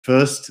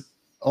first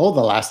or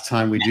the last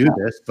time we do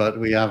this, but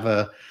we have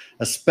a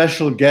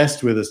special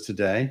guest with us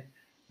today,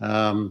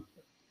 Dan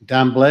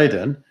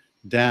Bladen.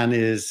 Dan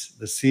is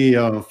the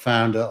CEO and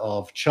founder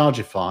of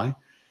Chargifi.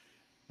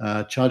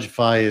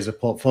 Chargifi is a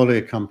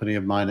portfolio company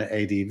of mine at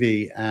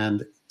ADV,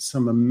 and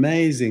some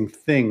amazing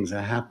things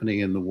are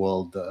happening in the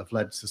world that have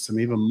led to some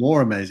even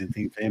more amazing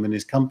things for him and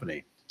his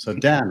company. So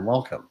Dan,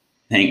 welcome.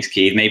 Thanks,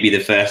 Keith. Maybe the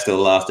first or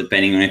last,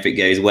 depending on if it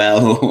goes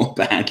well or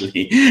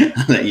badly.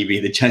 I'll let you be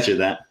the judge of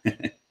that.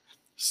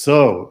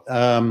 So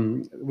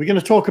we're going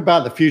to talk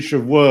about the future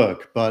of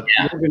work, but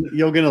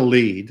you're going to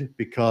lead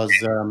because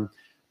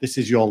this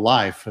is your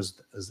life,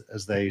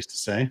 as they used to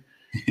say.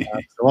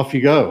 So off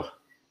you go.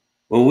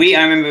 Well,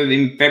 I remember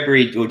in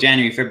February or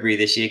January, February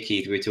this year,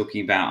 Keith, we were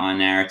talking about our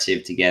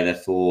narrative together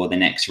for the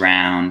next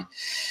round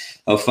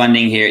of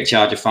funding here at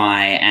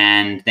Chargifi,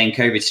 and then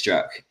COVID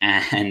struck.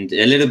 And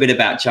a little bit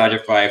about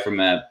Chargifi from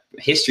a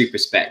history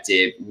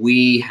perspective,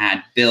 we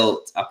had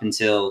built up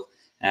until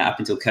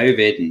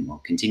COVID, and we'll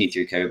continue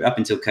through COVID, up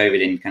until COVID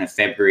in kind of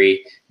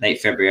February,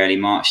 late February, early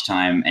March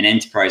time, an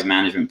enterprise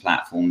management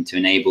platform to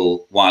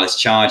enable wireless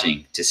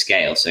charging to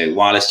scale. So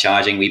wireless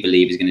charging, we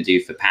believe, is going to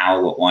do for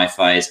power what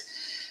Wi-Fi is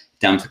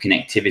done for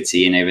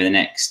connectivity, and over the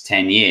next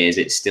 10 years,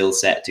 it's still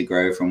set to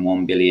grow from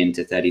 1 billion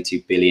to 32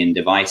 billion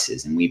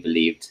devices. And we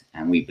believe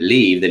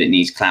that it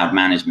needs cloud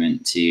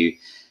management to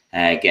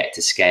get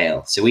to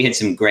scale. So we had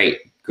some great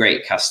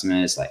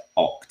customers like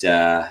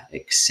Okta,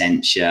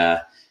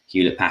 Accenture,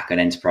 Hewlett-Packard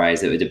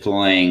Enterprise that were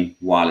deploying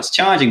wireless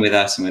charging with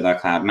us and with our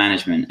cloud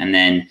management. And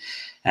then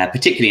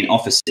particularly in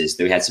offices,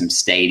 we had some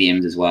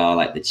stadiums as well,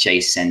 like the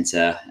Chase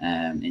Center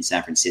in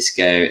San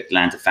Francisco,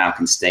 Atlanta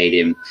Falcons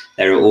Stadium.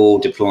 They were all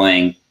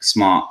deploying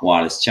smart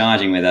wireless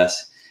charging with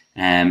us.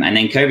 And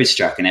then COVID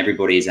struck and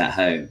everybody's at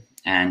home.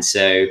 And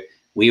so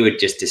we were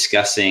just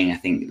discussing, I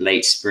think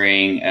late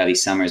spring, early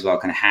summer as well,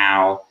 kind of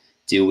how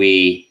do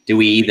we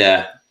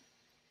either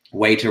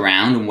wait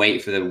around and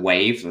wait for the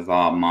wave of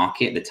our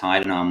market, the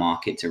tide in our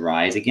market to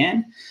rise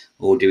again,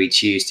 or do we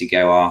choose to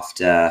go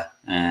after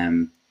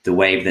the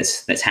wave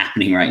that's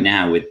happening right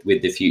now with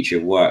the future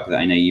of work that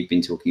I know you've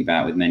been talking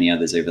about with many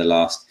others over the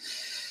last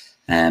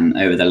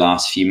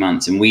few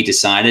months? And we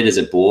decided as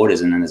a board,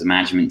 as a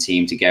management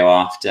team, to go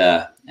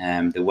after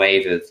the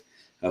wave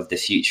of the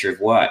future of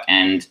work.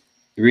 And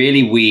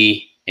really,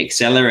 we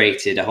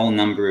accelerated a whole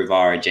number of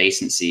our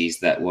adjacencies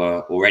that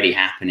were already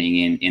happening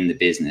in the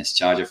business.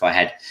 Chargifi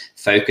had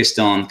focused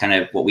on kind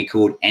of what we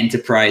called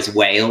enterprise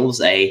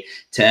whales, a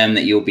term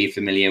that you'll be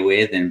familiar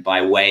with. And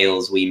by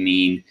whales, we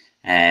mean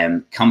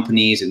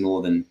companies with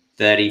more than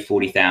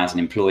 40,000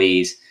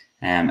 employees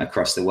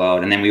across the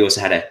world. And then we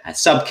also had a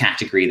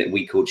subcategory that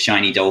we called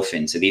shiny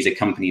dolphin. So these are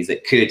companies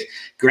that could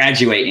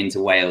graduate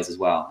into whales as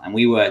well. And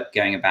we were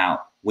going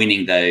about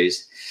winning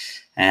those.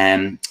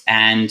 And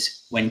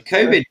when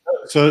COVID...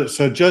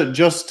 So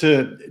just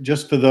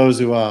for those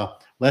who are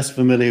less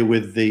familiar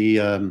with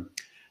the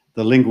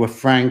lingua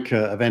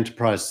franca of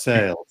enterprise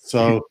sales.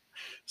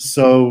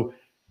 So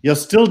you're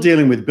still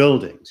dealing with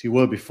buildings. You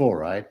were before,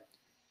 right?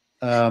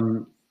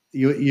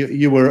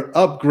 You were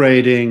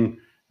upgrading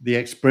the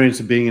experience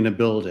of being in a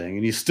building,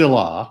 and you still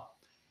are.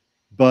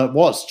 But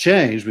what's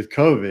changed with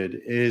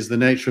COVID is the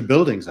nature of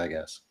buildings, I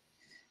guess.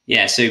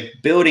 Yeah, so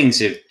buildings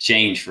have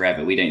changed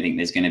forever. We don't think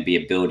there's going to be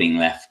a building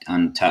left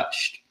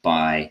untouched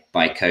by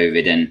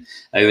COVID. And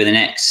over the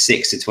next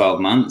 6 to 12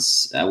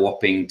 months, a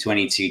whopping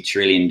 $22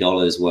 trillion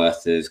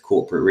worth of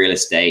corporate real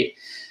estate,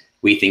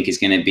 we think, is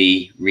going to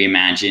be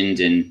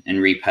reimagined and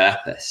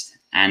repurposed.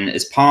 And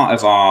as part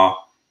of our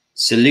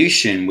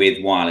solution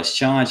with wireless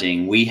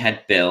charging, we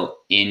had built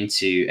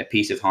into a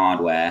piece of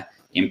hardware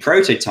in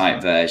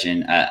prototype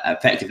version,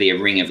 effectively a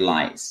ring of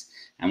lights.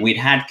 And we'd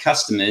had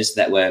customers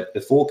that were,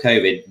 before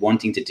COVID,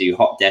 wanting to do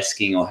hot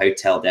desking or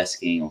hotel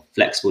desking or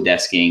flexible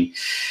desking,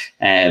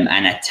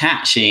 and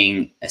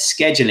attaching a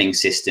scheduling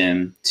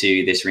system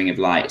to this ring of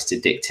lights to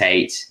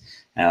dictate,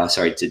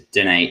 to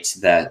donate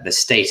the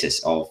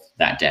status of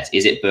that desk.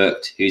 Is it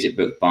booked? Who's it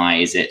booked by?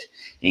 Is it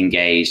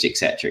engaged, et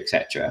cetera, et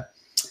cetera.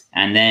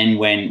 And then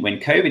when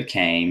COVID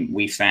came,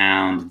 we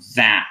found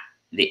that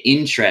the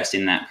interest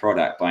in that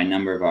product by a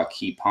number of our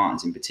key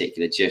partners in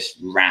particular just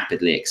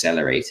rapidly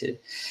accelerated.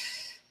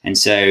 And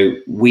so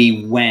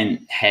we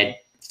went head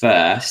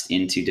first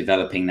into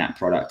developing that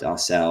product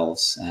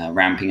ourselves,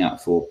 ramping up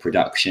for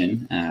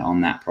production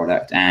on that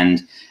product.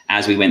 And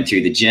as we went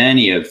through the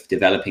journey of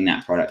developing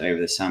that product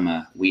over the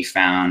summer, we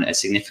found a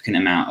significant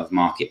amount of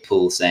market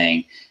pull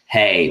saying,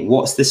 hey,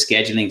 what's the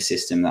scheduling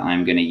system that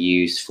I'm going to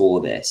use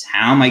for this?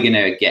 How am I going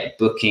to get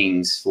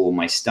bookings for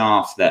my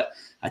staff that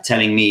are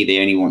telling me they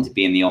only want to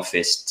be in the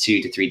office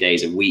 2 to 3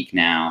 days a week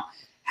now?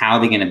 How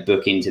are they going to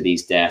book into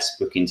these desks,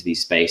 book into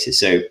these spaces?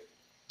 So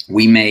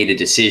we made a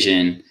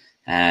decision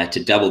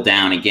to double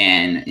down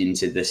again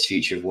into this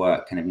future of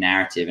work kind of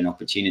narrative and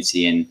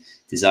opportunity, and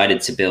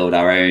decided to build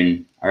our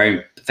own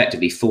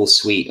effectively full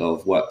suite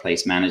of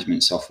workplace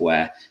management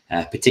software,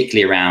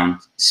 particularly around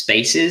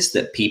spaces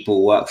that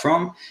people work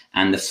from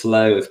and the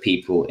flow of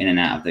people in and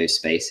out of those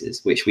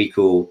spaces, which we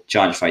call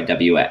Chargifi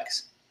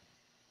WX.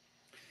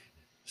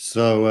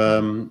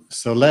 So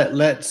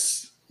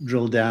let's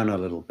drill down a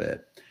little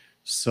bit.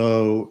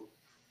 So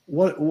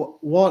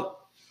what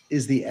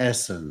is the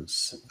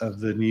essence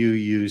of the new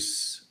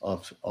use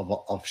of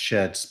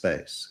shared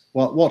space?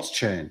 What's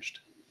changed?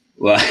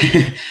 Well,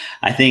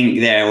 I think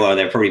there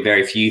are probably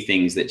very few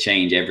things that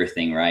change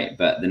everything, right?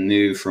 But the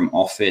move from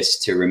office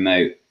to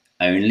remote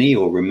only,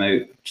 or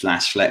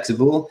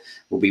remote/flexible,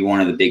 will be one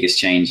of the biggest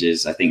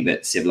changes I think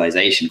that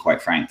civilization,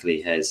 quite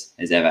frankly, has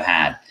ever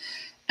had.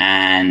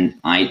 And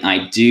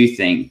I do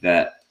think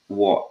that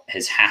what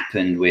has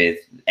happened with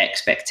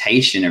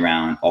expectation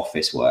around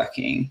office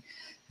working,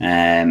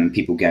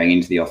 people going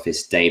into the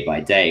office day by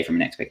day from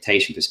an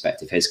expectation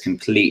perspective, has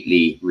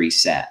completely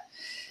reset.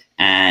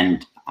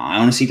 And I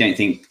honestly don't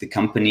think the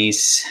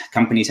companies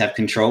have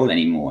control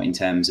anymore in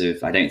terms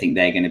of, I don't think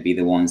they're going to be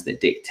the ones that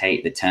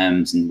dictate the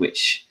terms in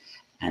which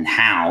and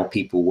how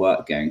people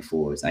work going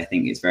forwards. I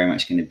think it's very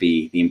much going to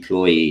be the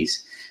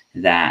employees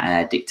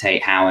that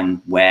dictate how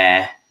and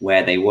where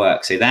they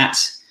work. So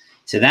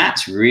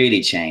that's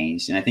really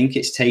changed. And I think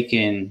it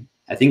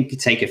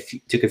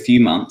took a few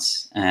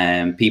months.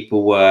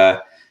 People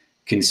were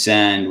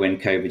concerned when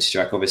COVID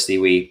struck.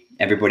 Obviously,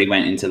 everybody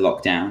went into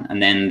lockdown,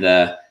 and then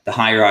the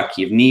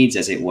hierarchy of needs,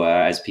 as it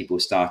were, as people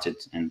started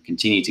and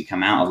continue to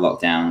come out of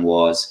lockdown,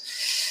 was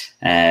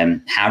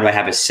how do I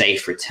have a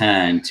safe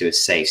return to a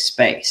safe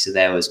space? So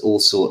there was all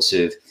sorts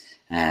of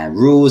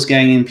rules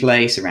going in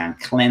place around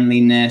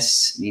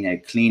cleanliness,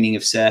 cleaning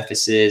of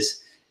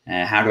surfaces.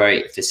 How do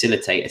I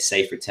facilitate a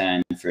safe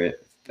return for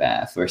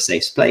a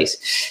safe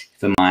space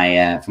for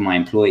my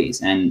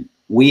employees? And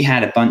we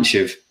had a bunch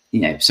of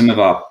some of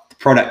our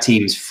product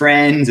team's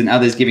friends and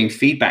others giving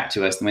feedback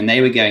to us. When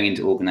they were going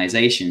into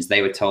organizations,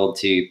 they were told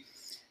to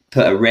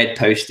put a red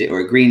Post-it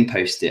or a green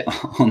Post-it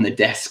on the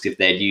desk if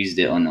they'd used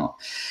it or not.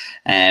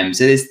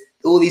 So there's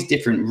all these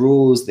different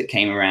rules that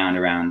came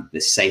around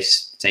the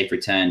safe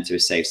return to a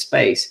safe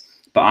space.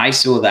 But I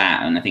saw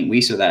that, and I think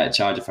we saw that at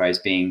Chargifi, as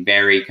being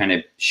very kind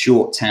of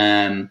short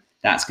term.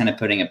 That's kind of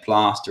putting a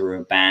plaster or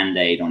a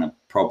Band-Aid on a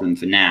problem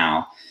for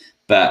now.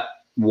 But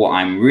what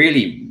I'm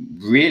really,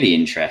 really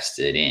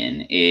interested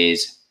in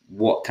is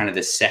what kind of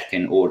the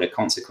second order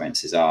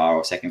consequences are,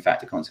 or second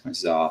factor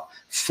consequences are,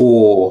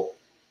 for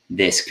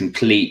this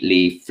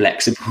completely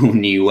flexible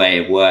new way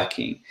of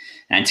working.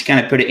 And to kind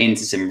of put it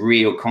into some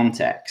real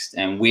context,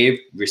 and we've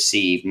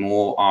received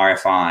more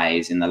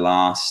RFIs in the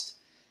last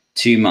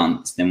 2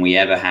 months than we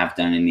ever have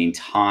done in the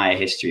entire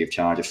history of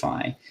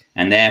Chargifi.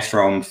 And they're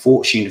from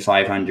Fortune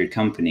 500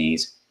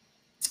 companies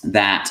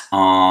that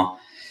are,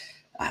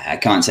 I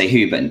can't say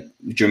who, but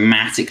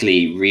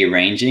dramatically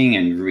rearranging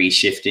and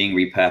reshifting,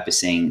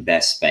 repurposing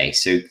their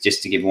space. So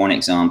just to give one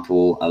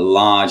example, a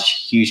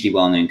large, hugely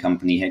well-known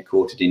company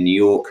headquartered in New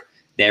York,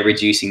 they're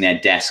reducing their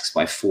desks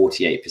by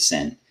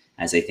 48%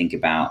 as they think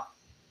about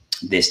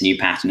this new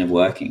pattern of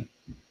working.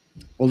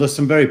 Well, there's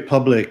some very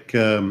public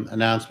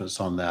announcements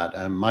on that.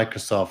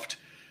 Microsoft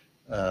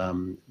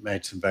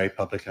made some very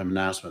public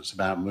announcements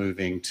about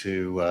moving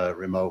to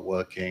remote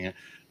working.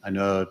 I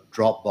know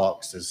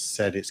Dropbox has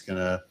said it's going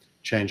to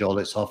change all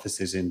its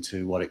offices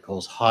into what it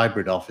calls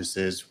hybrid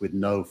offices with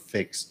no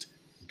fixed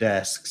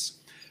desks.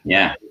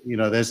 Yeah.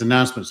 There's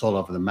announcements all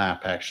over the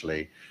map,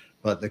 actually.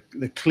 But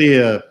the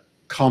clear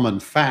common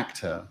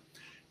factor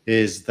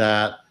is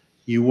that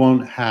you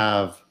won't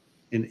have,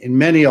 in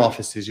many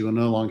offices, you will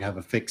no longer have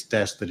a fixed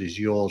desk that is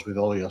yours with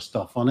all your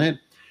stuff on it.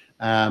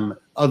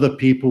 Other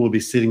people will be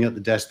sitting at the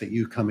desk that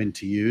you come in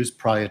to use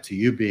prior to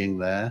you being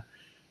there.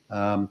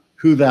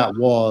 Who that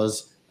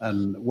was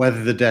and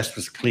whether the desk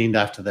was cleaned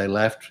after they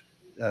left,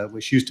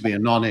 which used to be a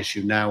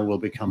non-issue, now will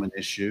become an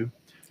issue.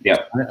 Yeah.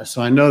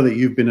 So I know that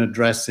you've been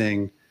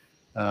addressing,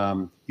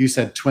 you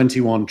said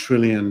 $21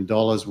 trillion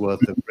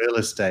worth of real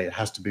estate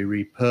has to be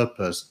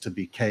repurposed to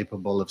be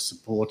capable of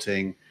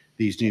supporting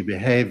these new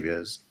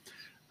behaviors.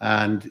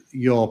 And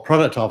your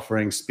product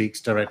offering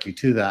speaks directly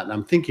to that. And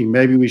I'm thinking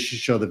maybe we should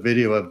show the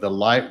video of the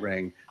light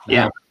ring and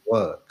how it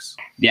works.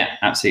 Yeah,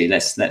 absolutely.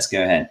 Let's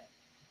go ahead.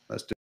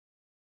 Let's do it.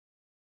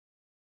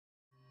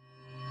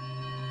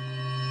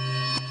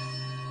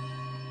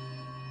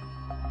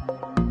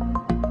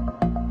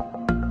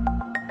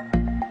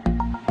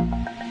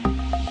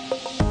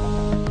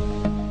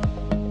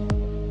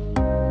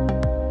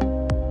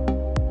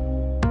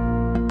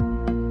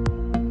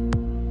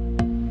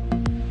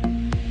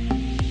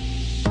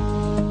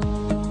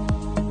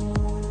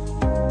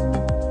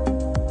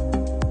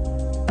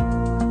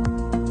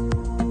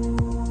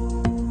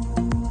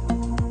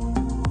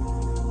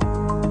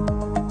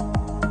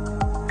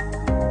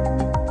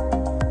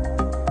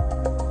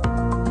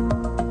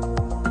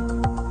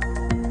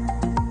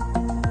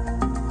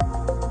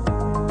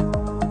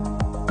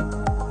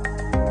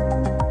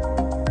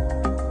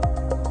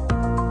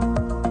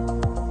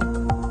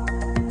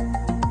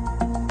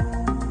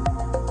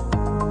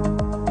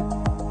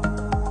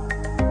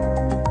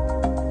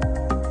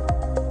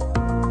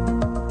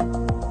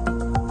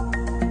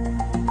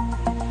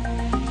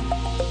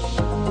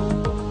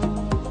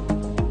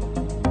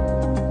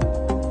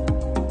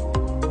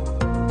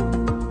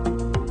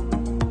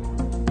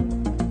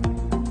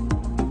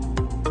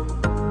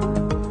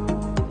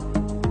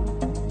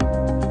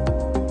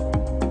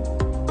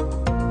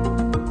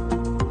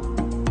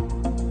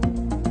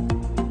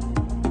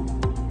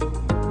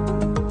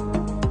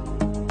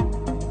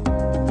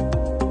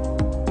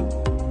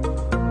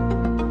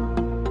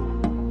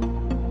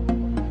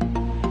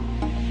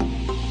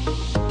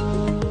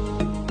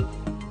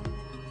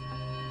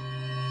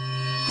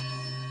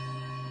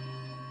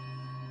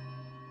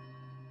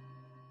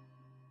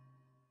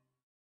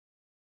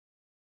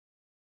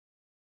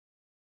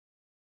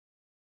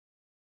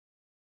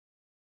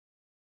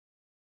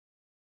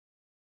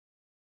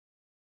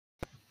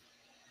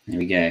 There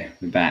we go.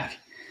 We're back.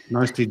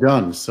 Nicely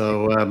done.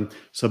 So,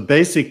 so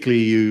basically,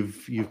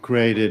 you've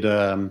created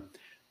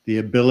the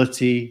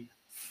ability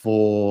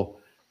for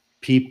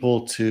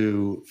people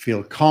to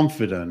feel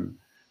confident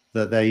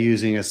that they're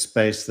using a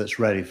space that's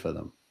ready for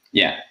them.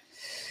 Yeah,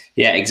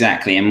 yeah,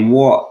 exactly. And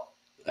what,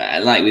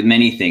 like with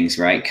many things,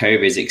 right?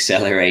 COVID has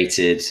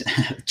accelerated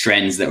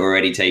trends that were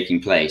already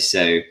taking place.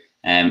 So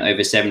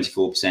over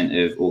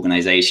 74% of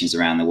organizations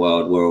around the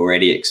world were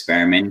already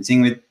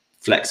experimenting with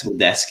flexible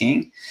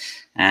desking.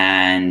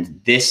 And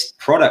this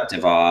product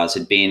of ours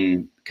had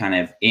been kind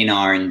of in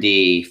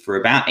R&D for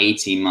about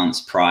 18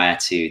 months prior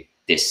to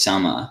this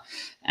summer.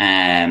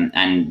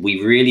 And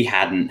we really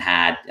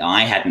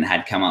I hadn't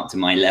had come up to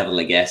my level,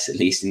 I guess, at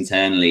least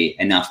internally,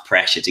 enough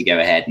pressure to go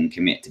ahead and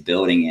commit to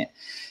building it.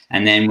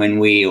 And then when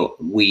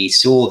we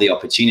saw the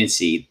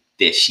opportunity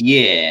this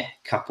year,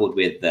 coupled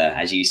with the,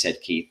 as you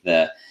said, Keith,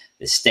 the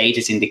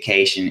status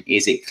indication,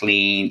 is it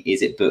clean?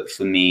 Is it booked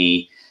for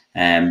me?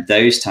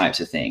 Those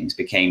types of things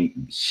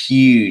became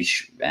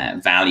huge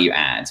value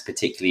adds,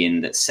 particularly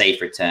in that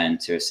safe return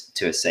to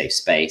a safe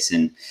space.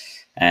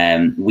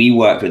 And we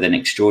worked with an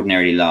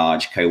extraordinarily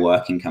large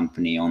co-working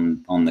company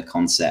on the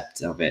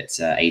concept of it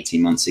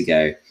 18 months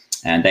ago,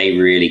 and they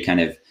really kind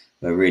of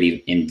were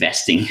really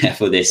investing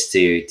for this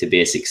to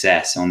be a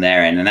success on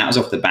their end. And that was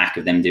off the back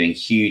of them doing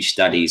huge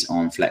studies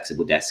on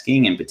flexible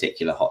desking, in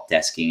particular hot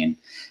desking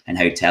and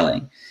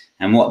hoteling.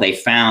 And what they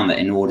found, that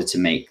in order to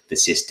make the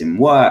system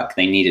work,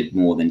 they needed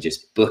more than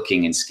just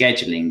booking and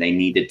scheduling. They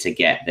needed to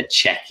get the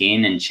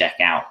check-in and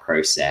check-out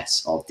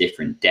process of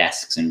different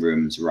desks and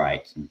rooms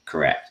right and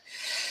correct.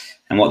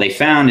 And what they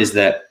found is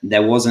that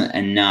there wasn't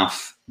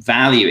enough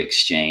value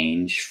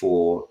exchange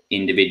for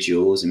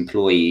individuals,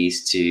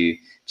 employees, to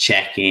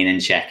check in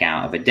and check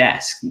out of a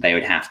desk. They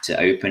would have to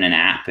open an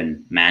app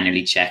and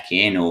manually check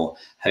in, or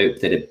hope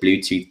that a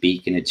Bluetooth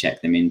beacon had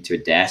checked them into a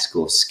desk,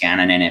 or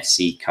scan an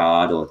NFC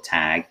card or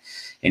tag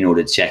in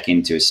order to check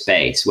into a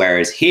space.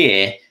 Whereas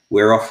here,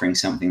 we're offering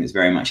something that's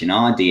very much in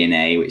our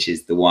DNA, which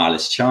is the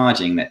wireless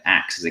charging that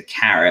acts as a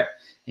carrot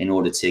in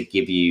order to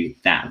give you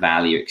that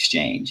value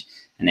exchange.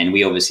 And then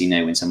we obviously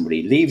know when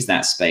somebody leaves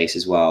that space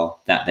as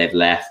well, that they've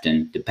left,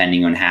 and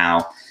depending on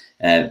how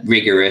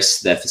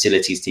rigorous the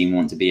facilities team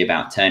want to be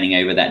about turning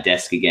over that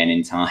desk again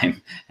in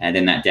time, and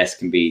then that desk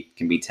can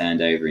be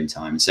turned over in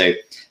time. So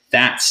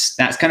that's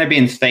kind of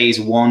been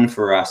phase one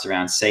for us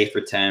around safe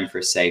return for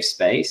a safe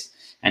space.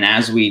 And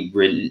as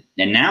we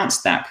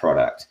announced that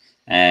product,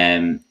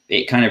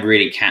 it kind of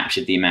really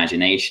captured the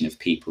imagination of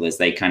people as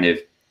they kind of,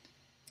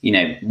 you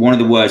know, one of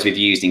the words we've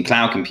used in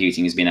cloud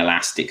computing has been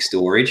elastic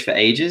storage for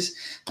ages,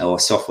 or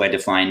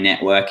software-defined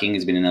networking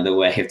has been another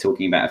way of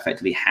talking about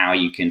effectively how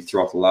you can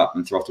throttle up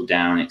and throttle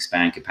down and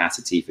expand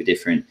capacity for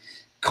different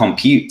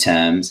compute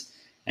terms.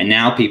 And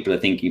now people are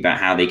thinking about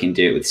how they can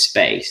do it with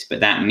space. But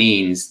that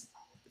means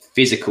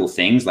physical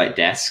things like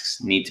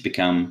desks need to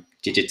become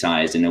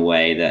digitized in a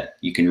way that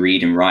you can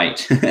read and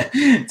write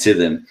to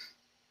them.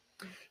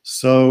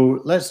 So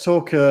let's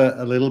talk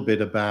a little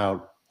bit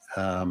about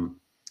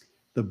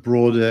the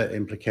broader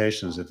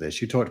implications of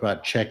this. You talked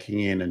about checking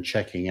in and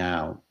checking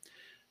out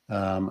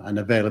and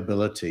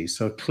availability.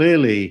 So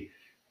clearly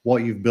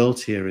what you've built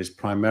here is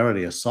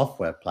primarily a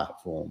software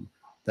platform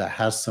that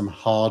has some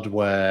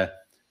hardware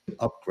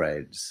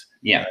upgrades.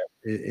 Yeah.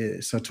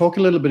 So talk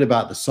a little bit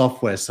about the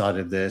software side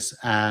of this.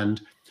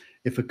 And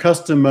if a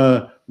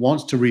customer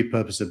wants to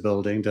repurpose a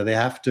building, do they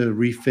have to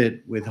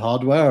refit with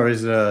hardware, or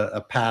is there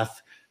a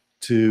path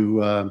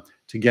to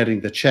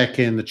getting the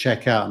check-in, the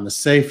check-out, and the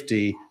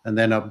safety, and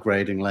then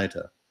upgrading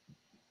later?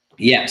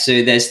 Yeah,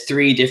 so there's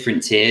 3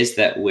 different tiers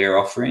that we're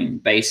offering: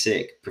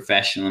 basic,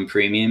 professional, and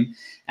premium.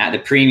 At the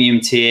premium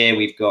tier,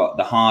 we've got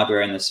the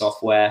hardware and the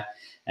software.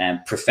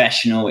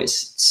 Professional,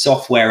 it's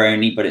software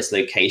only, but it's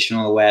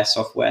locational aware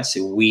software.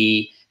 So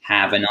we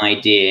have an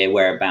idea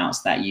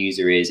whereabouts that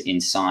user is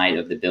inside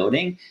of the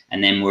building,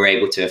 and then we're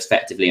able to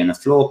effectively on a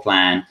floor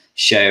plan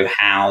show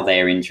how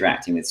they're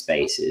interacting with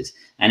spaces.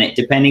 And it,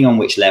 depending on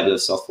which level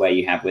of software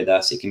you have with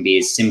us, it can be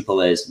as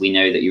simple as, we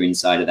know that you're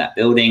inside of that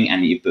building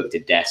and you've booked a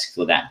desk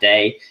for that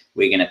day.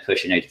 We're going to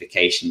push a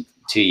notification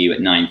to you at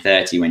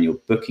 9:30 when your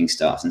booking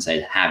starts and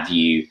say, have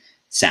you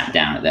sat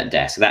down at that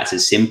desk? So that's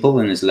as simple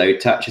and as low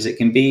touch as it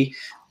can be.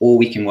 Or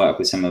we can work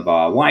with some of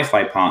our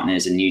Wi-Fi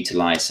partners and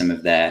utilize some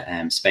of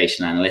their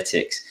spatial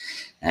analytics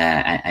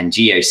and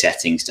geo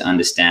settings to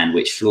understand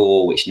which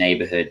floor, which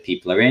neighborhood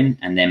people are in,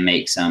 and then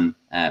make some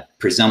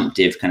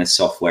presumptive kind of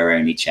software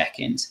only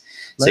check-ins.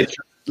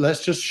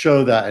 Let's just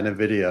show that in a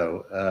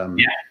video.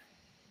 Yeah.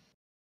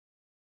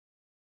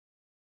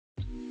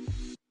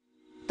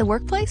 The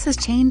workplace has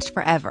changed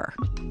forever.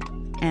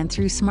 And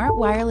through smart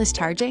wireless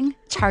charging,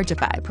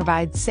 Chargifi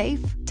provides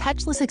safe,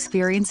 touchless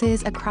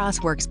experiences across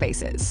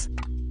workspaces,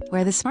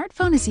 where the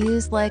smartphone is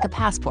used like a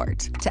passport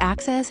to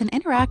access and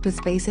interact with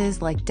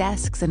spaces like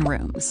desks and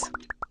rooms.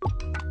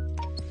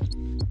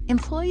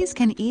 Employees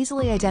can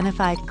easily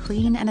identify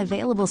clean and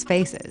available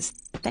spaces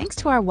thanks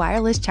to our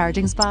wireless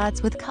charging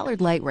spots with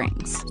colored light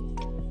rings.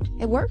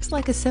 It works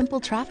like a simple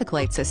traffic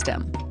light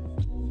system.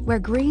 where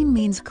green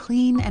means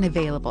clean and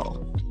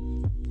available.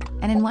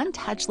 And in one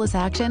touchless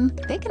action,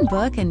 they can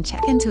book and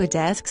check into a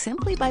desk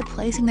simply by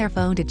placing their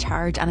phone to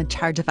charge on a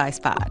Chargifi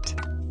spot.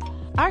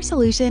 Our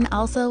solution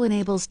also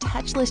enables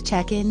touchless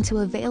check-in to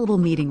available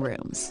meeting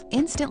rooms,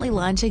 instantly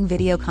launching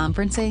video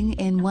conferencing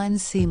in one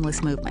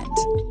seamless movement.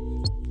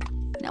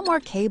 No more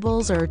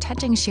cables or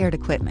touching shared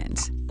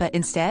equipment, but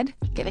instead,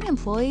 giving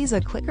employees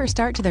a quicker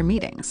start to their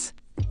meetings.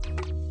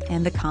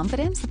 And the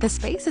confidence that the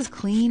space is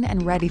clean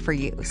and ready for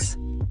use.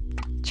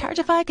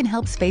 Chargifi can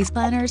help space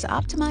planners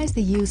optimize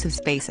the use of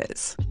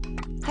spaces.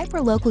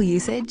 Hyperlocal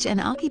usage and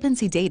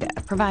occupancy data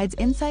provides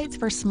insights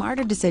for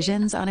smarter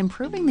decisions on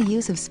improving the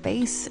use of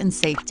space and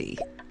safety.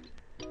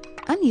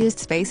 Unused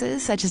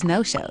spaces such as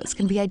no-shows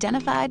can be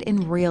identified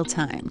in real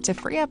time to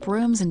free up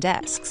rooms and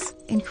desks,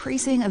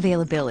 increasing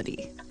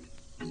availability.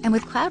 And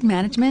with cloud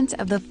management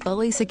of the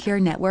fully secure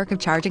network of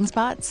charging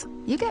spots,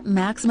 you get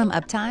maximum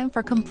uptime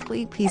for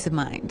complete peace of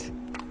mind.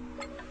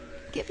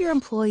 Give your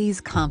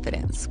employees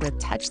confidence with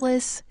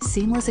touchless,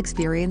 seamless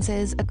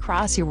experiences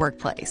across your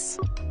workplace.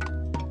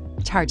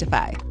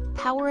 Chargifi,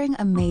 powering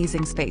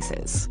amazing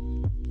spaces.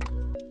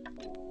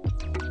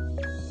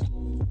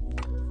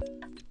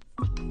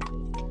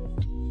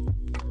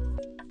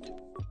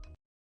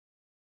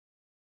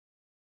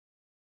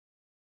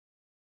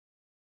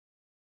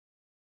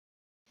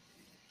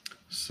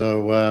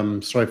 So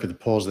sorry for the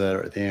pause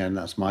there at the end.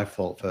 That's my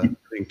fault for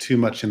putting too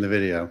much in the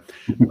video.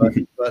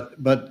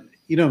 But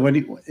you know,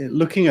 when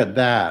looking at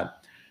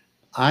that,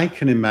 I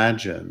can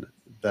imagine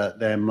that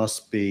there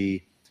must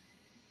be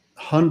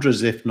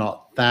hundreds, if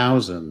not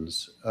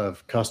thousands,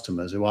 of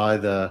customers who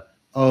either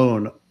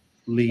own,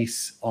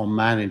 lease, or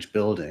manage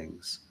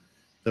buildings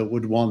that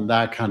would want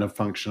that kind of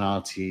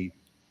functionality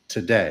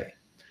today.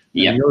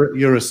 Yeah,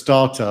 you're a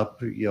startup.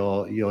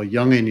 You're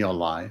young in your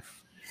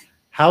life.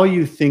 How are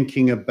you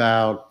thinking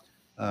about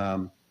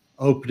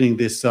opening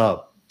this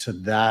up to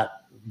that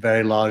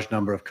very large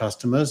number of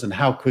customers, and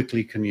how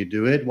quickly can you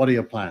do it? What are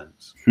your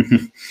plans?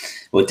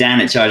 Well, Dan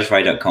at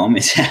chargifi.com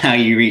is how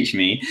you reach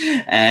me.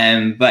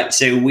 But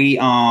so we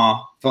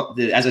are,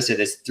 as I said,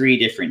 there's 3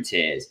 different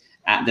tiers.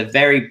 At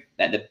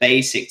the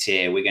basic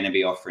tier, we're going to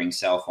be offering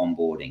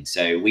self-onboarding.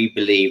 So we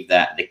believe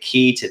that the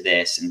key to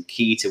this and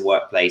key to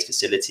workplace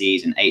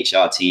facilities and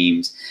HR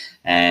teams,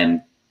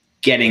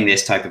 getting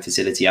this type of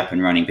facility up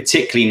and running,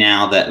 particularly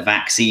now that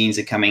vaccines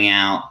are coming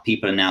out,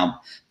 people are now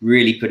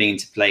really putting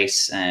into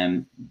place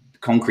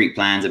concrete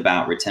plans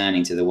about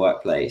returning to the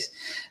workplace.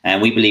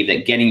 And we believe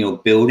that getting your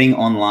building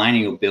online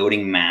and your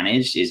building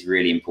managed is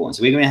really important.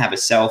 So we're going to have a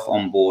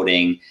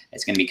self-onboarding.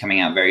 It's going to be coming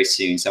out very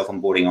soon,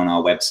 self-onboarding on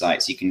our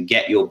website. So you can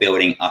get your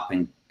building up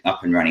and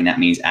running. That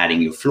means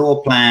adding your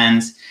floor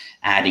plans,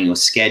 adding your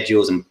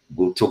schedules, and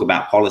we'll talk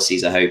about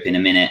policies, I hope, in a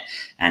minute,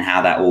 and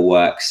how that all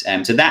works.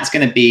 So that's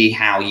going to be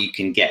how you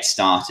can get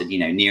started, you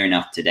know, near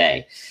enough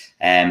today.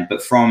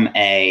 But from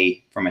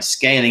a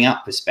scaling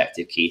up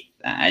perspective, Keith,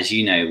 as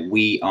you know,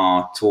 we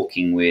are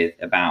talking with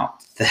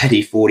about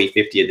 30, 40,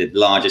 50 of the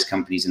largest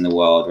companies in the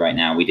world right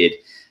now. We did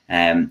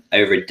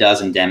over a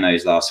dozen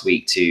demos last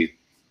week to,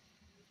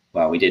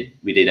 well, we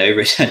did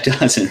over a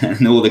dozen,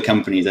 and all the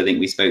companies I think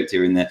we spoke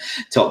to in the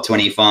top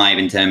 25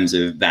 in terms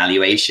of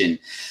valuation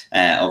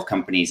of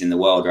companies in the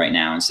world right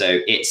now. And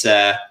so it's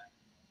a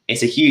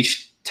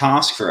huge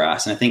task for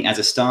us. And I think as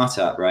a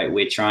startup, right,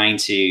 we're trying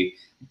to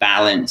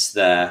balance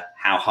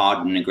how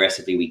hard and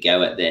aggressively we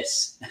go at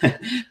this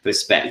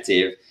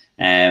perspective.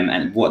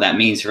 And what that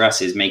means for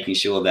us is making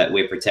sure that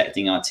we're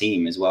protecting our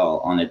team as well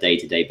on a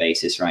day-to-day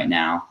basis right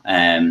now.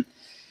 And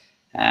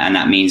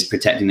that means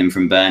protecting them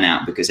from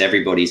burnout, because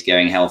everybody's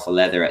going hell for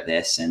leather at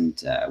this.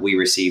 And we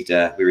received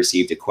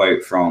a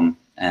quote from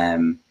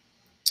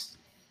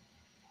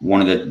one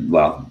of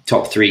the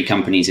top 3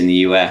 companies in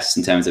the US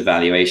in terms of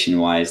valuation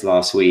wise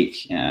last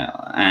week,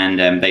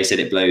 and they said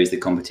it blows the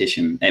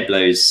competition. It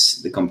blows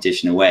the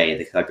competition away,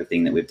 the type of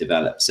thing that we've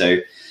developed. So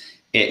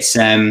it's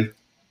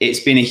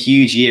been a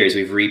huge year as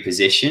we've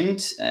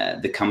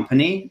repositioned the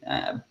company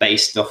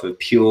based off of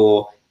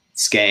pure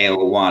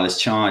scale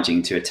wireless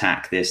charging to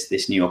attack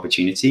this new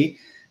opportunity.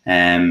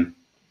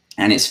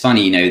 And it's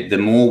funny, you know, the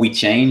more we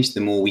change,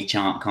 the more we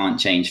can't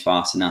change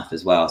fast enough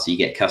as well. So you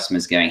get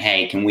customers going,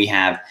 hey, can we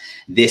have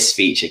this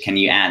feature? Can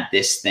you add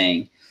this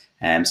thing?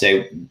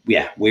 So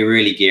yeah, we're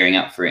really gearing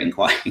up for it in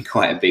quite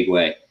a big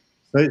way.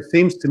 So it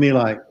seems to me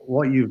like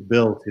what you've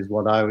built is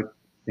what I would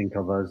think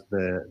of as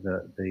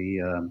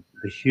the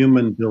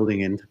human building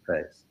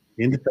interface,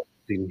 the interface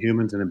between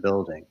humans and a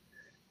building.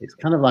 It's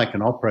kind of like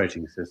an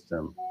operating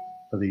system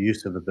for the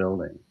use of a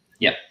building.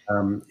 Yeah.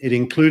 It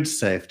includes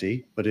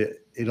safety, but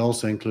it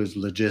also includes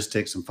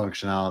logistics and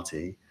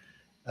functionality,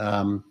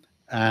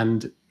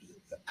 and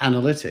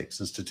analytics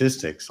and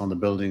statistics on the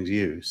building's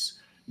use.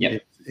 Yeah.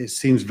 It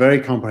seems very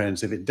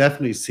comprehensive. It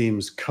definitely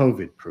seems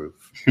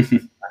COVID-proof,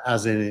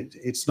 as in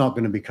it's not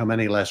going to become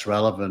any less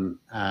relevant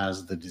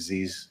as the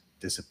disease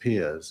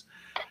disappears.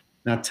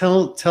 Now,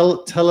 tell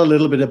a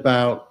little bit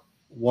about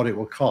what it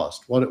will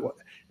cost.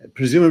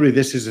 Presumably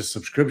this is a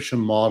subscription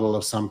model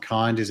of some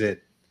kind. Is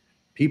it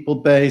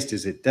people-based?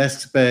 Is it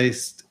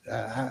desk-based?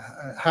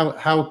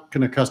 How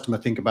can a customer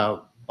think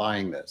about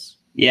buying this?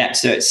 Yeah,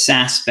 so it's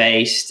SaaS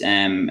based.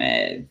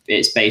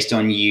 It's based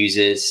on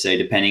users. So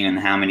depending on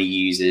how many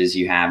users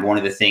you have, one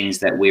of the things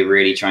that we're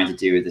really trying to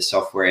do with the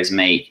software is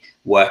make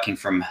working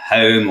from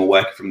home or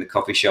working from the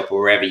coffee shop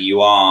or wherever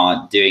you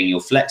are doing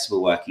your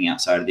flexible working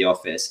outside of the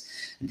office,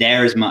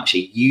 they're as much a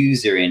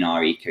user in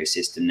our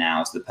ecosystem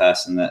now as the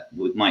person that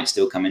might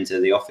still come into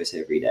the office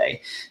every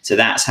day. So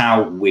that's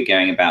how we're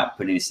going about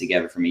putting this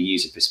together from a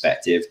user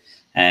perspective.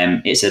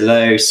 It's a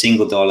low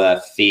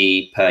 $1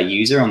 fee per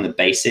user on the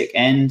basic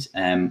end,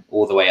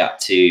 all the way up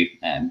to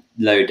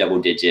low double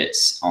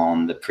digits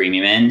on the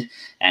premium end.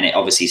 And it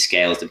obviously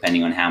scales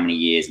depending on how many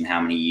years and how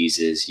many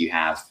users you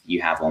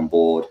have on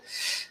board.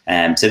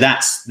 So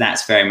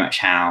that's very much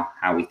how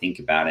we think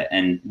about it.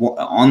 And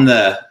on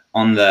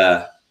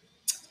the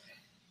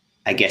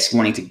I guess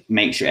wanting to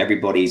make sure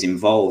everybody's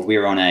involved,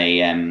 we're on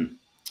a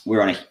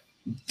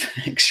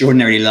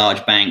extraordinarily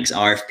large bank's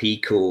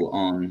RFP call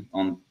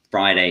on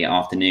Friday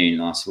afternoon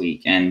last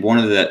week. And one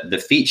of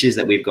the features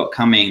that we've got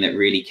coming that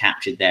really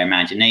captured their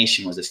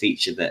imagination was a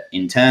feature that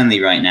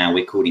internally right now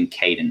we're calling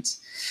Cadence.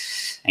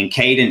 And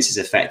Cadence is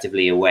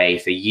effectively a way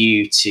for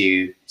you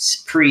to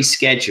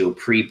pre-schedule,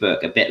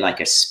 pre-book, a bit like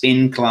a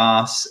spin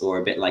class or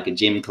a bit like a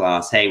gym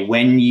class. Hey,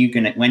 when are you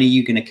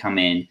gonna come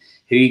in?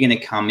 Who are you gonna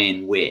come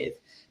in with?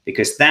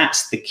 Because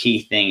that's the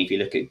key thing. If you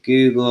look at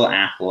Google,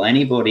 Apple,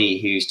 anybody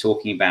who's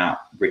talking about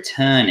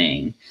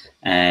returning,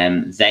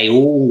 they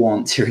all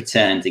want to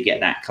return to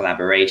get that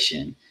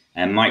collaboration.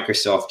 And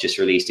Microsoft just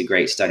released a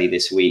great study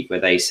this week where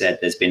they said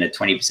there's been a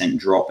 20%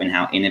 drop in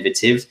how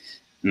innovative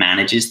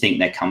managers think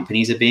their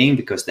companies are being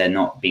because they're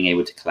not being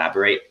able to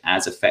collaborate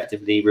as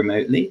effectively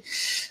remotely.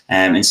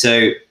 And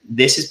so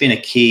this has been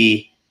a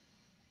key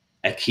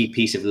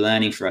piece of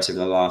learning for us over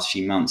the last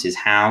few months is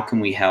how can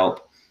we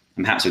help,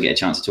 and perhaps we'll get a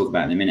chance to talk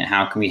about it in a minute,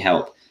 how can we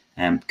help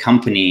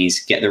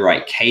companies get the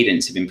right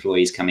cadence of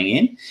employees coming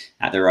in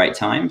at the right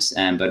times,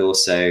 but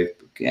also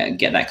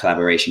get that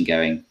collaboration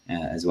going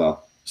as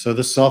well. So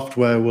the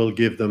software will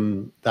give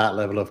them that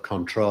level of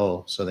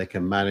control so they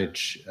can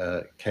manage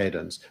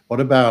cadence. What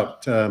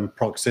about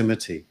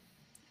proximity?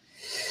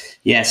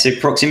 Yeah, so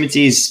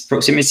proximity is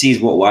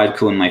what I'd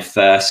call my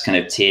first kind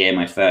of tier,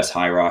 my first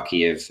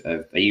hierarchy of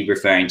are you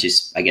referring to,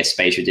 I guess,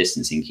 spatial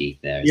distancing, Keith,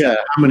 there? Yeah,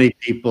 how many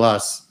people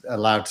are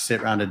allowed to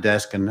sit around a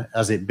desk, and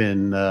has it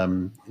been,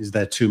 is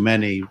there too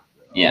many?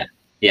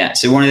 Yeah,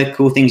 so one of the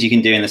cool things you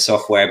can do in the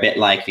software, a bit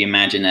like if you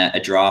imagine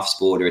a drafts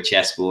board or a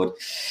chessboard,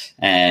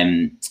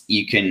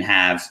 you can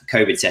have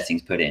COVID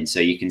settings put in. So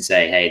you can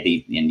say,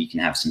 hey, and you can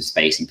have some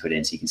spacing put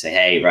in. So you can say,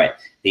 hey, right,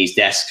 these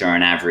desks are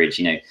on average,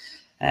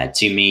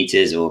 2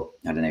 meters or,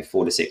 I don't know,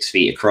 4 to 6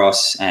 feet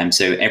across.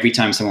 So every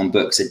time someone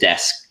books a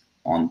desk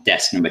on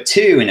desk number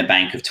 2 in a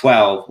bank of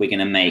 12, we're going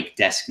to make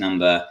desk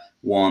number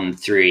 1,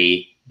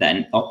 3,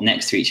 then up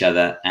next to each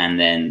other, and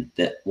then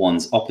the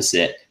ones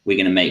opposite, we're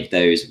going to make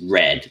those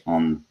red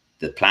on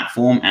the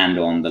platform and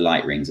on the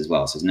light rings as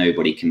well, so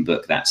nobody can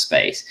book that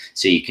space.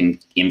 So you can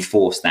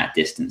enforce that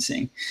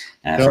distancing.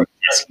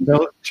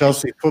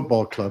 Chelsea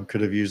Football Club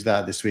could have used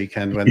that this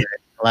weekend when they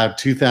allowed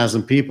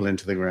 2,000 people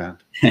into the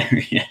ground.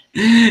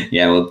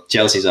 Yeah, well,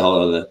 Chelsea's a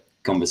whole other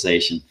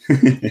conversation.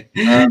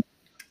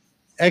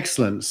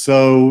 Excellent.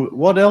 So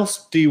what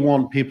else do you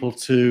want people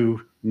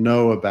to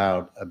know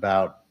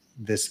about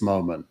this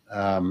moment?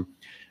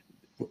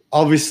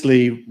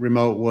 Obviously,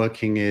 remote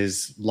working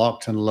is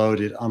locked and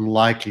loaded,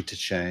 unlikely to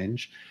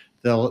change.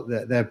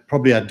 There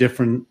probably are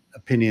different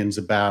opinions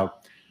about,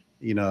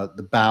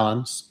 the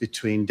balance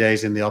between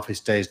days in the office,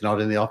 days not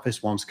in the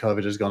office once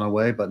COVID has gone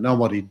away, but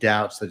nobody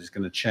doubts that it's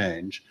going to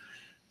change.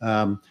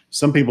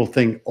 Some people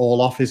think all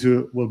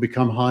offices will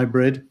become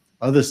hybrid.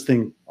 Others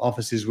think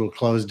offices will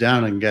close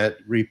down and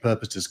get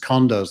repurposed as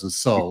condos and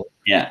sold.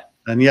 Yeah.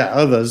 And yet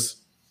others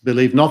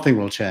believe nothing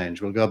will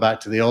change. We'll go back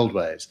to the old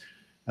ways.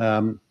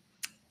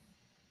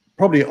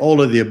 Probably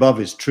all of the above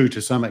is true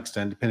to some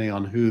extent, depending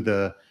on who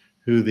the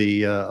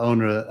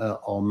owner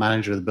or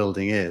manager of the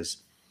building is.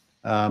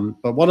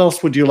 But what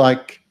else would you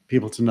like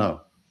people to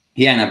know?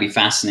 Yeah, and I'd be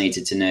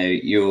fascinated to know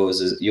your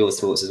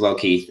thoughts as well,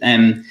 Keith.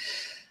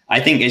 I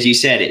think, as you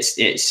said, it's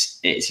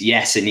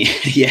yes and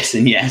yes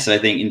and yes. I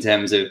think in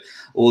terms of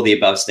all the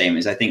above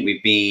statements, I think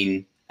we've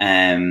been,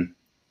 in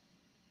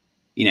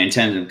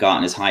terms of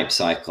Gartner's hype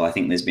cycle, I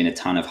think there's been a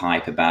ton of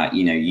hype about,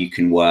 you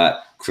can work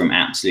from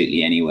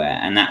absolutely anywhere.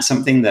 And that's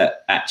something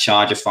that at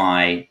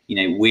Chargifi,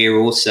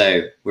 we're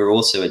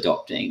also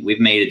adopting. We've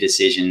made a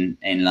decision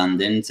in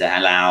London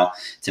to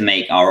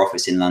make our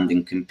office in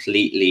London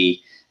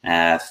completely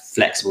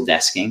flexible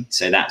desking.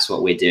 So that's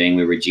what we're doing.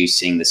 We're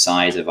reducing the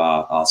size of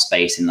our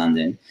space in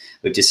London.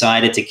 We've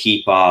decided to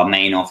keep our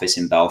main office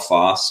in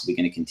Belfast. We're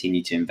going to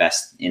continue to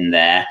invest in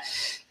there.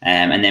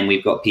 And then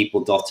we've got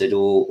people dotted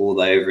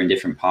all over in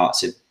different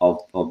parts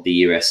of the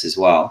US as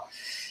well.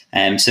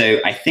 So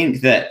I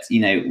think that,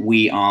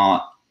 we've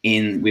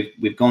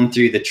gone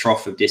through the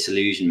trough of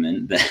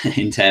disillusionment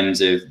in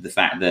terms of the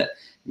fact that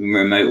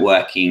remote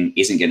working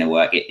isn't going to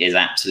work. It is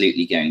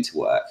absolutely going to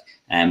work.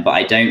 But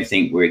I don't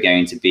think we're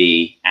going to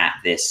be at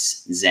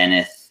this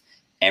zenith,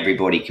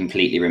 everybody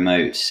completely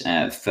remote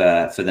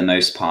for the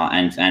most part,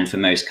 and for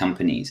most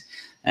companies.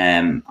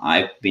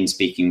 I've been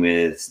speaking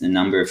with a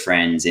number of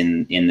friends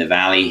in the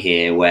Valley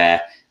here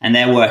and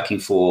they're working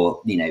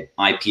for,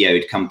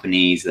 IPO'd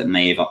companies that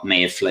may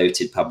have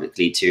floated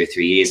publicly 2 or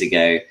 3 years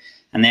ago.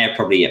 And they're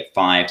probably at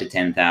 5,000 to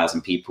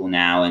 10,000 people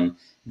now. And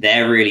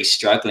they're really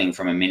struggling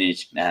from a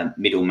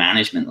middle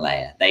management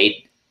layer.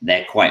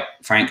 They're quite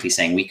frankly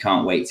saying, we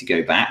can't wait to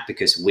go back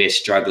because we're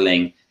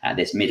struggling at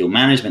this middle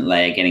management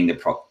layer, getting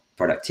the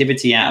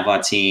productivity out of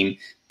our team,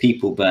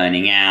 people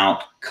burning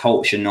out,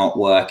 culture not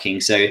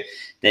working. So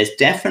there's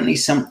definitely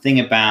something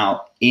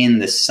about in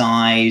the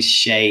size,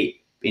 shape,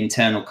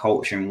 internal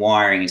culture and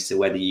wiring as to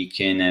whether you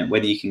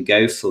can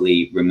go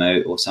fully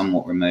remote or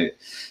somewhat remote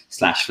 /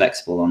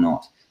 flexible or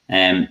not.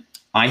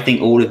 I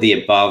think all of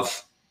the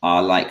above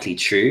are likely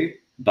true,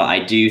 but I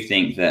do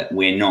think that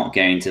we're not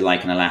going to,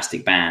 like an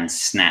elastic band,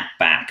 snap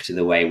back to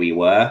the way we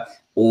were.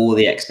 All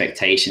the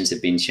expectations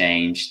have been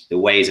changed. The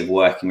ways of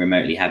working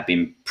remotely have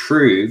been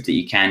proved that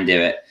you can do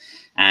it.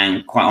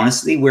 And quite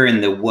honestly, we're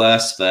in the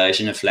worst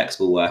version of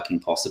flexible working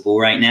possible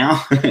right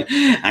now.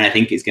 And I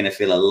think it's going to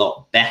feel a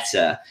lot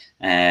better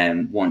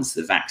once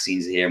the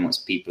vaccines are here and once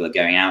people are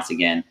going out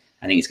again.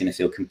 I think it's going to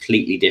feel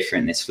completely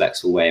different, this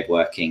flexible way of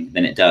working,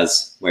 than it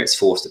does where it's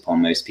forced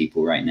upon most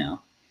people right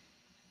now.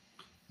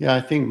 Yeah,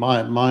 I think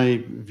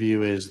my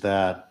view is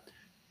that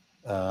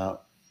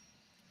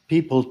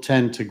people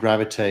tend to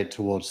gravitate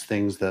towards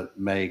things that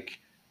make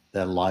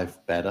their life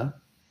better.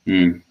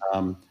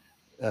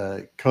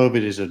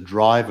 COVID is a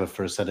driver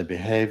for a set of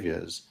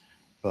behaviors,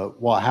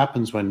 but what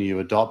happens when you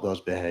adopt those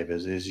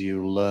behaviors is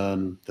you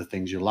learn the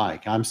things you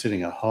like. I'm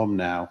sitting at home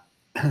now.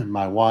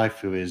 My wife,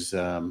 who is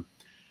a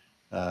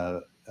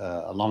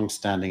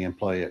long-standing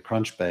employee at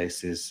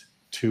Crunchbase, is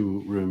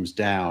 2 rooms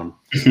down.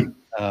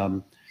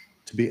 To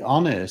be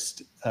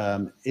honest,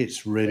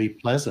 it's really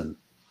pleasant.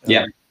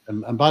 Yeah.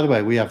 And by the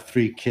way, we have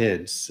 3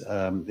 kids.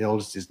 The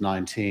oldest is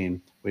 19.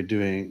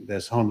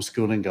 There's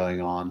homeschooling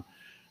going on.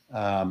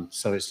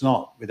 So it's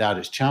not without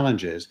its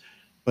challenges,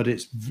 but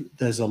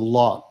there's a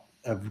lot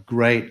of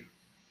great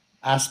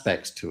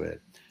aspects to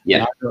it. Yeah.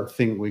 And I don't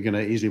think we're going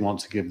to easily want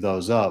to give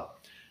those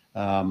up.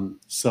 If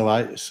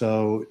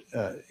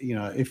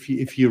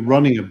you're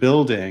running a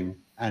building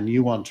and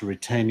you want to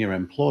retain your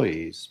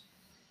employees,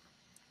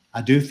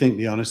 I do think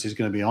the onus is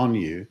going to be on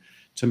you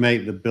to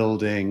make the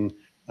building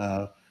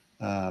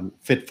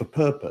fit for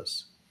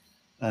purpose.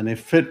 And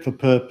if fit for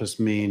purpose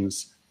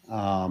means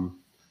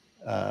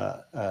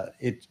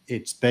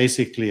it's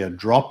basically a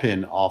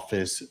drop-in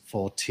office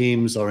for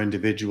teams or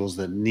individuals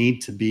that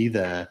need to be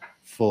there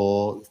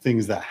for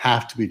things that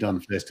have to be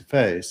done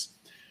face-to-face,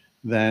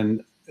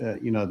 then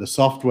the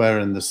software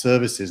and the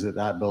services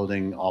that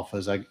building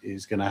offers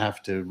is going to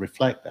have to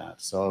reflect that.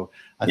 So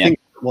I think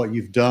what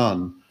you've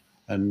done,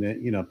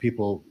 and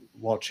people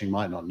watching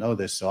might not know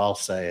this, so I'll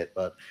say it,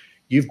 but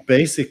you've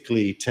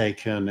basically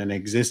taken an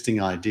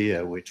existing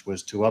idea, which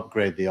was to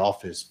upgrade the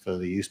office for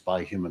the use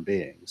by human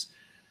beings,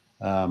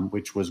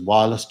 which was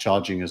wireless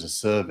charging as a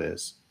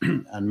service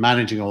and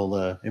managing all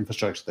the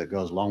infrastructure that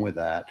goes along with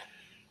that.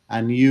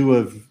 And you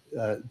have,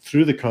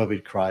 through the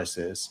COVID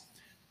crisis,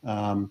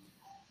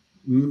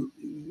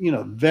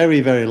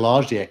 very, very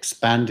largely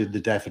expanded the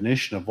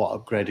definition of what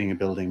upgrading a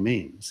building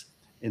means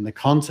in the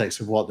context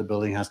of what the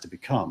building has to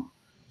become.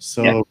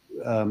 So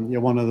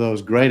you're one of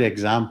those great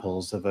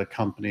examples of a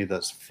company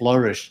that's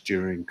flourished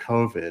during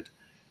COVID.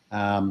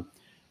 And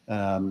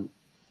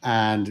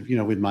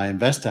with my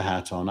investor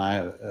hat on,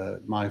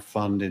 my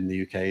fund in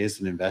the UK is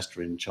an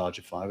investor in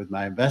Chargifi. With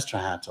my investor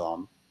hat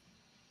on,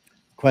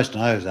 the question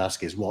I always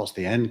ask is, what's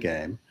the end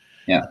game?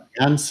 Yeah.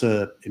 The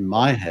answer in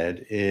my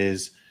head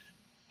is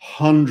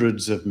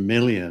hundreds of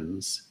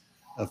millions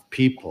of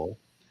people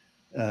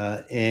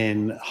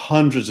in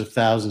hundreds of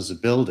thousands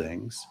of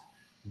buildings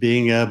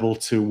being able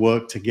to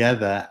work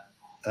together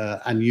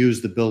and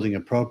use the building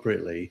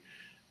appropriately.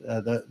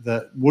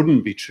 That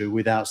wouldn't be true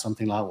without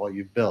something like what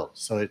you've built.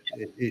 So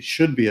it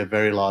should be a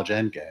very large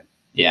end game.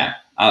 Yeah.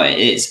 Oh,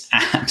 it's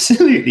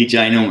absolutely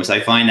ginormous. I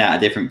find out a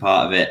different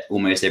part of it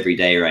almost every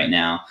day right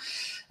now.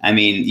 I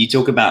mean, you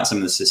talk about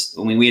some of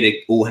the, we had an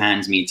all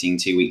hands meeting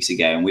 2 weeks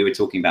ago, and we were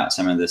talking about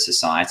some of the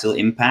societal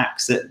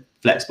impacts that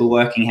flexible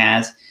working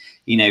has.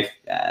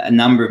 A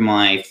number of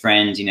my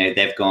friends,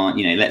 they've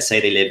gone, let's say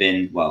they live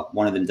in, well,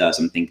 one of them does.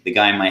 I'm thinking, the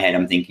guy in my head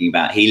I'm thinking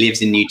about, he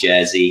lives in New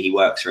Jersey. He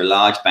works for a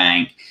large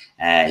bank.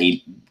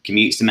 He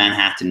commutes to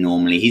Manhattan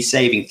normally. He's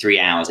saving 3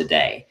 hours a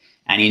day.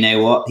 And you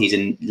know what? He's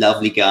a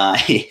lovely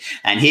guy.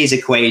 And his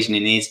equation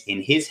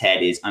in his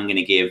head is, I'm going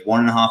to give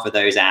 1.5 of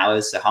those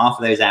hours, so half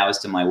of those hours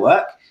to my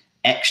work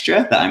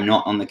extra that I'm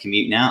not on the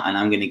commute now. And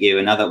I'm going to give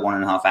another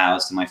 1.5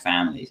 hours to my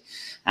family.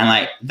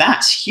 And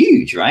that's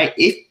huge, right?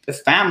 If a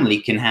family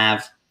can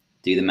have,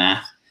 do the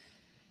math,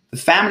 the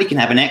family can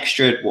have an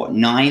extra,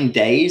 9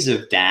 days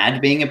of dad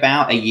being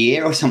about a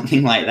year or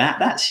something like that.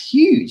 That's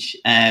huge.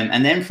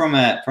 And then from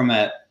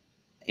a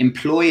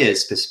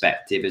employer's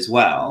perspective as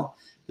well,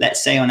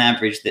 let's say on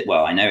average that,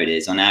 well, I know it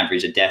is on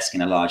average, a desk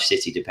in a large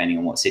city, depending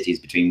on what city, is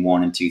between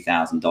 $1,000 and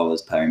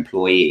 $2,000 per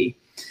employee.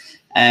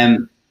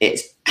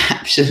 It's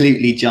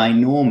absolutely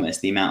ginormous,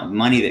 the amount of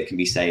money that can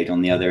be saved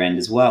on the other end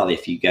as well.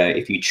 If you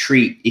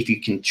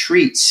can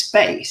treat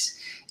space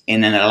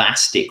in an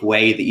elastic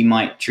way that you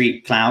might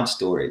treat cloud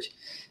storage.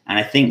 And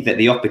I think that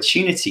the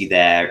opportunity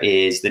there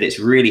is that it's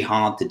really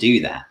hard to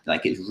do that.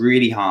 Like, it's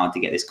really hard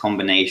to get this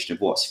combination of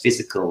what's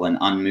physical and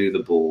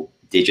unmovable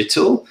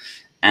digital.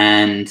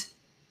 And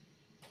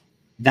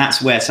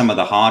that's where some of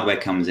the hardware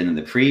comes in at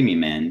the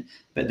premium end.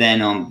 But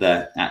then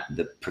at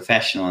the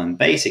professional and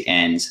basic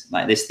ends,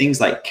 like, there's things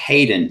like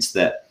cadence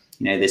that,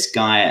 this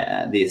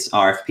guy, this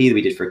RFP that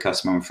we did for a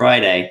customer on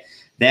Friday,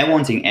 they're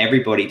wanting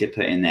everybody to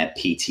put in their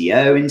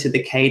PTO into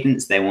the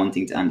cadence. They're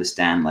wanting to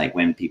understand, like,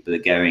 when people are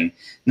going,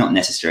 not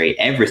necessarily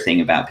everything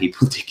about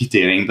people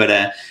doing,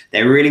 but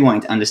they're really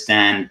wanting to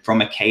understand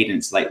from a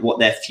cadence, like, what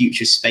their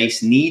future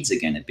space needs are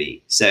going to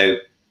be. So,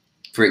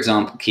 for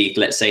example, Keith,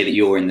 let's say that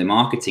you're in the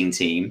marketing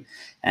team.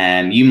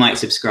 You might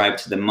subscribe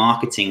to the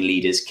marketing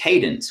leader's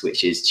cadence,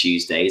 which is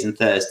Tuesdays and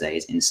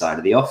Thursdays inside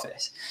of the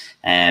office.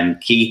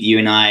 Keith, you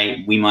and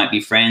I, we might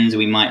be friends.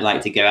 We might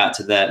like to go out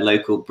to the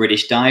local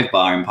British dive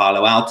bar in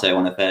Palo Alto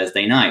on a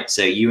Thursday night.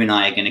 So you and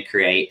I are going to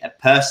create a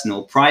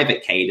personal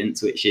private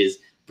cadence, which is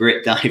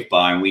Brit Dive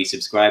Bar, and we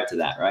subscribe to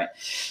that, right?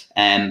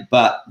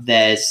 But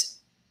they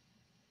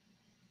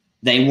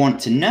want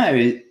to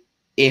know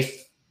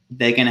if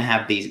they're going to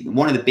have these.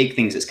 One of the big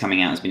things that's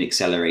coming out has been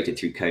accelerated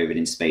through COVID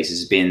in space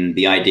has been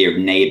the idea of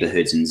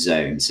neighborhoods and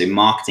zones. So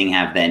marketing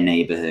have their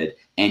neighborhood,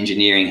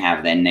 engineering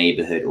have their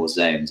neighborhood or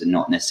zones, and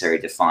not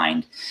necessarily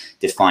defined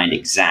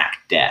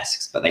exact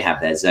desks, but they have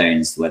their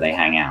zones where they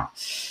hang out.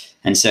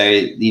 And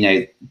so,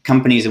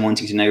 companies are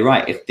wanting to know,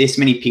 right, if this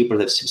many people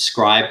have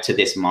subscribed to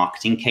this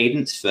marketing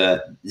cadence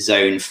for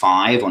zone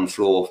 5 on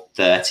floor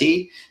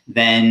 30,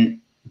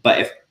 then, but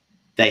if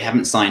they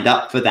haven't signed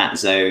up for that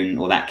zone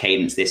or that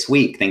cadence this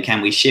week, then can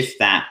we shift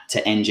that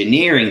to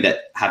engineering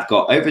that have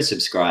got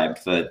oversubscribed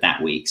for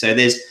that week? So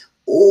there's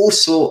all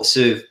sorts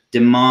of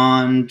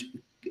demand,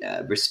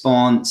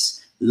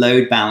 response,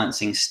 load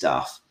balancing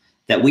stuff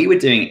that we were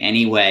doing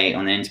anyway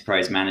on the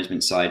enterprise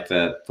management side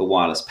for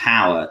wireless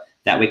power,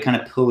 that we're kind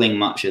of pulling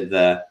much of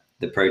the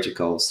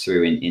protocols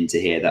through into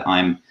here, that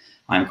I'm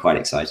quite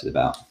excited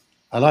about.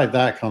 I like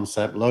that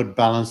concept, load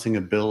balancing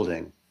a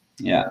building.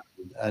 Yeah.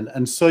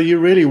 And so you're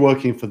really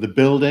working for the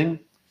building,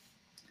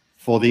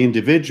 for the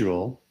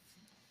individual,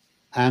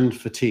 and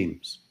for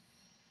teams.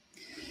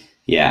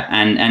 Yeah,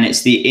 and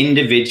it's the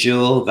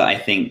individual that I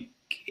think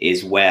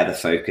is where the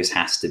focus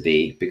has to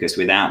be, because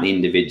without the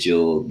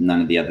individual,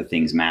 none of the other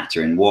things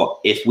matter. And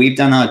if we've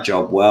done our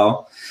job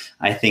well,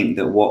 I think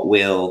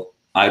that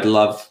I'd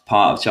love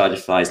part of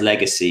Chargify's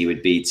legacy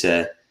would be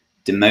to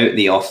demote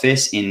the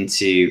office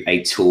into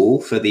a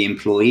tool for the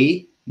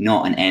employee,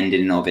 not an end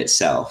in and of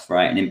itself,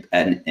 right?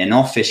 An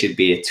office should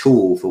be a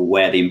tool for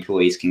where the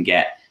employees can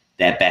get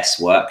their best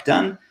work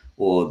done,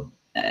 or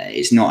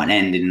it's not an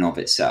end in and of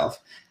itself.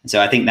 And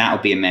so I think that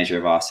will be a measure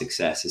of our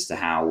success as to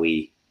how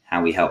we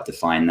help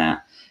define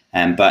that.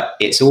 But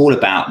it's all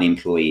about the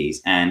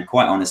employees, and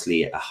quite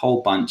honestly, a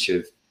whole bunch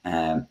of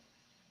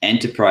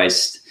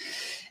enterprise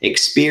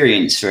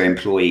experience for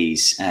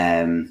employees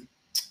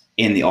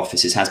in the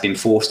offices has been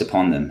forced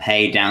upon them.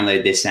 Hey,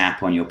 download this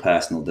app on your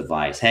personal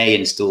device. Hey,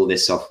 install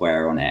this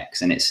software on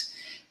X. And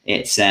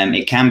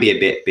it can be a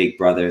bit big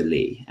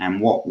brotherly.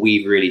 And what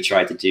we've really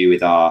tried to do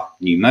with our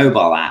new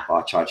mobile app,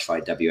 our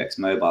Chargify WX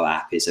mobile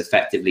app, is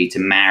effectively to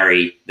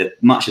marry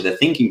much of the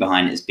thinking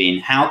behind it has been,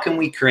 how can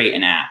we create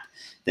an app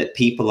that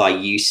people are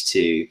used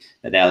to,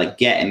 that they'll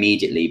get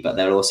immediately, but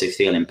they'll also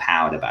feel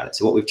empowered about it.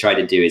 So what we've tried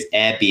to do is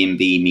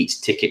Airbnb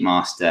meets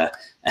Ticketmaster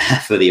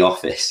for the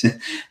office.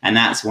 And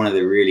that's one of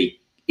the really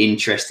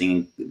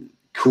interesting,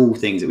 cool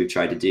things that we've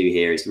tried to do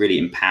here, is really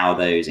empower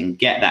those and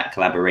get that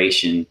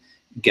collaboration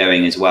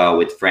going as well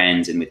with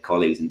friends and with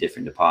colleagues in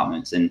different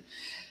departments. And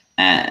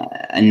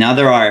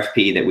another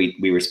RFP that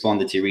we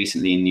responded to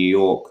recently in New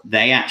York,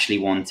 they actually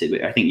wanted,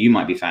 I think you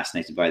might be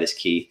fascinated by this,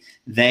 Keith,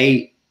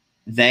 they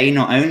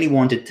not only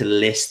wanted to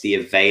list the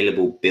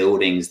available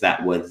buildings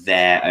that were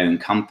their own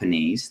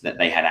companies that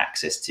they had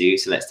access to.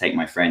 So let's take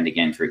my friend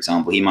again, for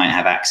example. He might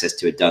have access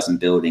to a dozen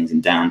buildings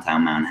in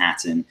downtown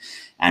Manhattan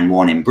and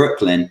one in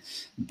Brooklyn,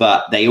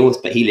 but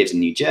he lives in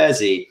New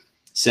Jersey.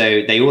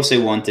 So they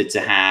also wanted to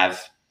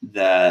have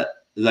the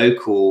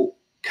local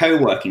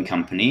co-working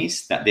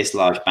companies that this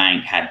large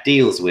bank had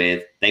deals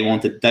with. They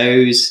wanted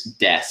those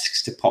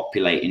desks to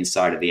populate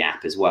inside of the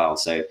app as well.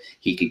 So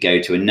he could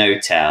go to a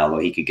Notel or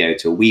he could go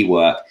to a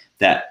WeWork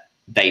that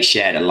they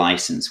shared a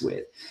license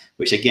with,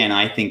 which again,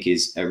 I think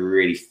is a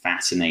really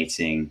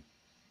fascinating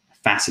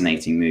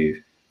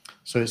move.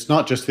 So it's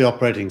not just the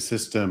operating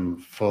system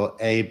for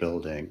a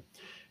building,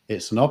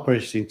 it's an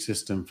operating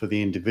system for the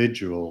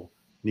individual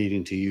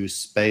needing to use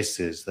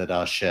spaces that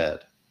are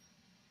shared.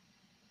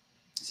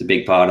 It's a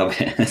big part of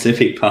it. It's a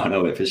big part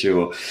of it for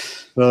sure.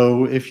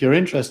 So if you're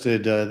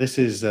interested, this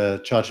is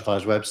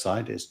Chargify's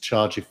website. It's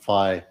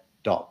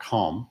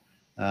chargify.com.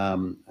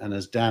 And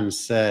as Dan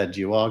said,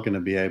 you are going to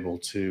be able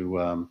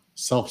to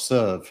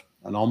self-serve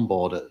and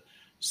onboard it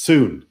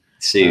soon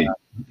to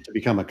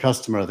become a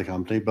customer of the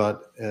company.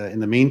 But in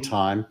the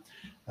meantime,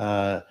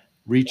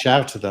 reach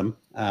out to them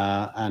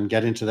and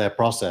get into their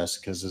process,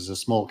 because as a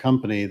small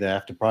company, they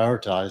have to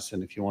prioritize.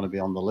 And if you want to be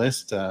on the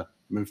list,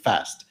 move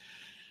fast.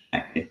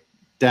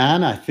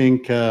 Dan, I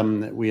think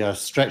we are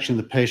stretching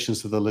the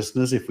patience of the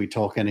listeners if we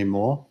talk any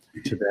more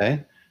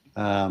today.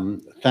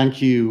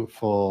 Thank you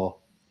for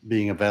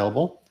being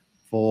available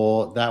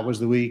for That Was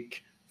the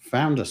Week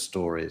Founder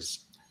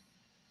Stories.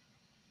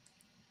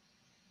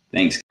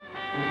 Thanks,